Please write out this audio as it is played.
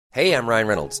Hey, I'm Ryan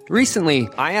Reynolds. Recently,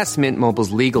 I asked Mint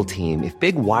Mobile's legal team if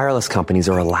big wireless companies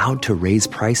are allowed to raise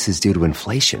prices due to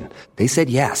inflation. They said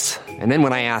yes. And then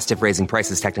when I asked if raising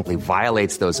prices technically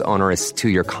violates those onerous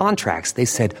two-year contracts, they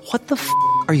said, "What the f***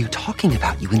 are you talking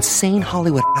about, you insane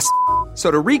Hollywood ass?" So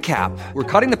to recap, we're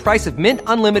cutting the price of Mint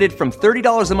Unlimited from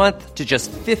 $30 a month to just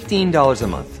 $15 a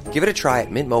month. Give it a try at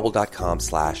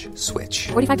mintmobile.com/switch.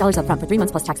 $45 up front for 3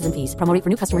 months plus taxes and fees. Promo rate for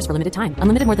new customers for limited time.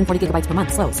 Unlimited more than 40 gigabytes per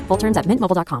month. Slows full terms at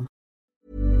mintmobile.com.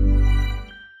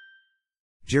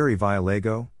 Jeri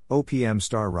Violago, OPM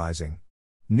star rising.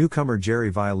 Newcomer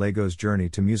Jeri Violago's journey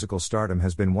to musical stardom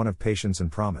has been one of patience and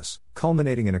promise,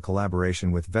 culminating in a collaboration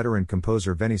with veteran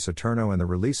composer Vinnie Saturno and the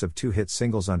release of 2 hit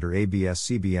singles under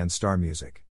ABS-CBN Star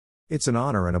Music. It's an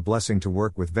honor and a blessing to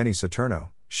work with Vinnie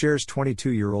Saturno, shares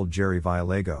 22-year-old Jeri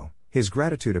Violago, his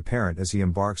gratitude apparent as he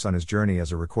embarks on his journey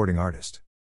as a recording artist.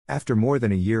 After more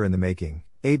than a year in the making,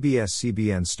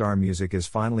 ABS-CBN Star Music is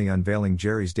finally unveiling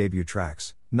Jeri's debut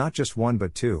tracks, not just 1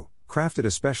 but 2, crafted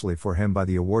especially for him by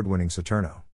the award-winning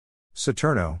Saturno.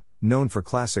 Saturno, known for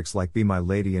classics like Be My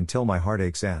Lady and Till My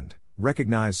Heartaches End,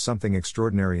 recognized something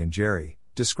extraordinary in Jeri,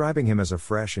 describing him as a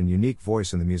fresh and unique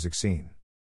voice in the music scene.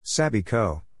 Sabby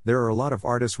Co, there are a lot of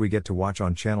artists we get to watch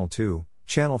on Channel 2,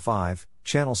 Channel 5,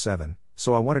 Channel 7,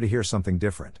 so I wanted to hear something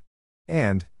different.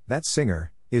 And, that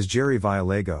singer, is Jeri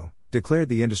Violago, declared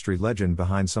the industry legend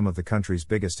behind some of the country's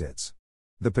biggest hits.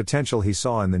 The potential he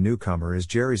saw in the newcomer is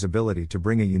Jeri's ability to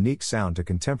bring a unique sound to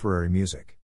contemporary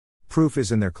music. Proof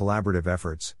is in their collaborative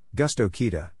efforts, Gusto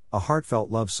Kita, a heartfelt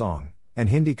love song, and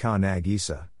Hindi Ka Nag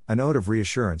Isa, an ode of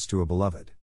reassurance to a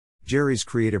beloved. Jeri's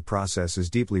creative process is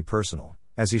deeply personal,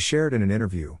 as he shared in an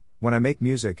interview, "When I make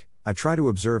music, I try to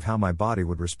observe how my body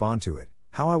would respond to it,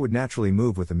 how I would naturally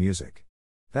move with the music.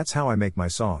 That's how I make my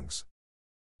songs."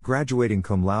 Graduating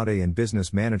cum laude in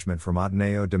business management from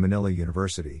Ateneo de Manila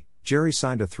University, Jeri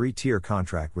signed a 3-tier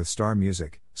contract with Star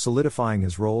Music, solidifying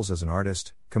his roles as an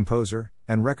artist, composer,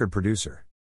 and record producer.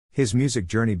 His music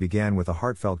journey began with a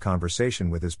heartfelt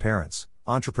conversation with his parents,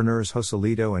 entrepreneurs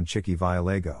Joselito and Chicky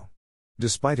Violago.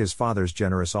 Despite his father's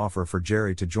generous offer for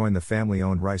Jeri to join the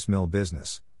family-owned rice mill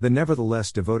business, the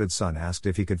nevertheless devoted son asked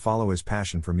if he could follow his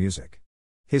passion for music.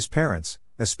 His parents,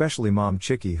 especially Mom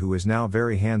Chicky, who is now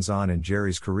very hands-on in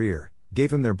Jeri's career,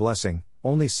 gave him their blessing,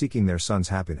 only seeking their son's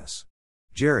happiness.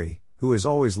 Jeri, who has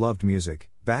always loved music,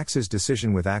 backs his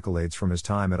decision with accolades from his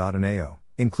time at Ateneo,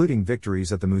 including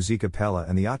victories at the Musicapella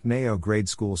and the Ateneo grade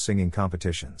school singing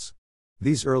competitions.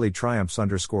 These early triumphs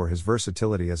underscore his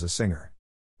versatility as a singer.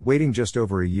 Waiting just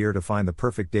over a year to find the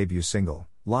perfect debut single,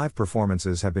 live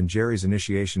performances have been Jeri's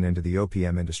initiation into the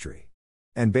OPM industry.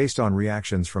 And based on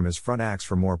reactions from his front acts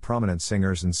for more prominent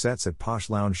singers and sets at posh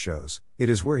lounge shows, it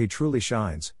is where he truly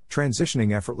shines,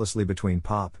 transitioning effortlessly between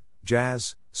pop,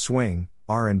 jazz, swing,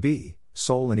 R&B,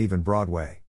 soul and even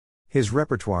Broadway. His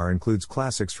repertoire includes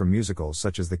classics from musicals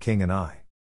such as The King and I,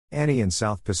 Annie and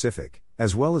South Pacific,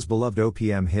 as well as beloved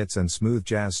OPM hits and smooth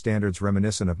jazz standards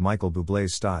reminiscent of Michael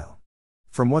Bublé's style.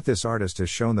 From what this artist has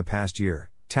shown the past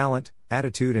year, talent,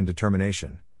 attitude and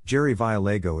determination, Jeri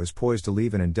Violago is poised to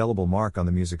leave an indelible mark on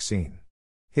the music scene.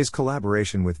 His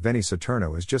collaboration with Vinnie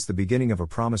Saturno is just the beginning of a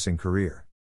promising career.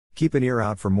 Keep an ear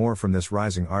out for more from this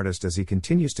rising artist as he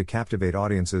continues to captivate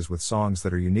audiences with songs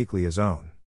that are uniquely his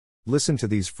own. Listen to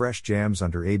these fresh jams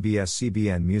under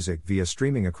ABS-CBN Music via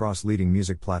streaming across leading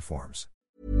music platforms.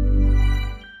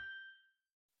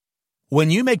 When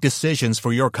you make decisions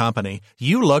for your company,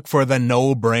 you look for the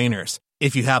no-brainers.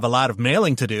 If you have a lot of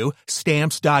mailing to do,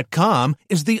 Stamps.com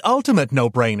is the ultimate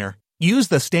no-brainer. Use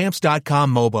the Stamps.com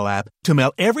mobile app to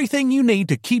mail everything you need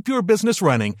to keep your business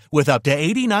running with up to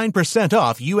 89%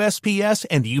 off USPS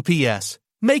and UPS.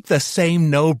 Make the same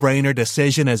no-brainer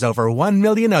decision as over 1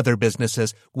 million other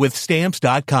businesses with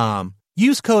Stamps.com.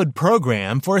 Use code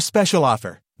PROGRAM for a special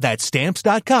offer. That's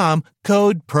Stamps.com,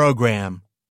 code PROGRAM.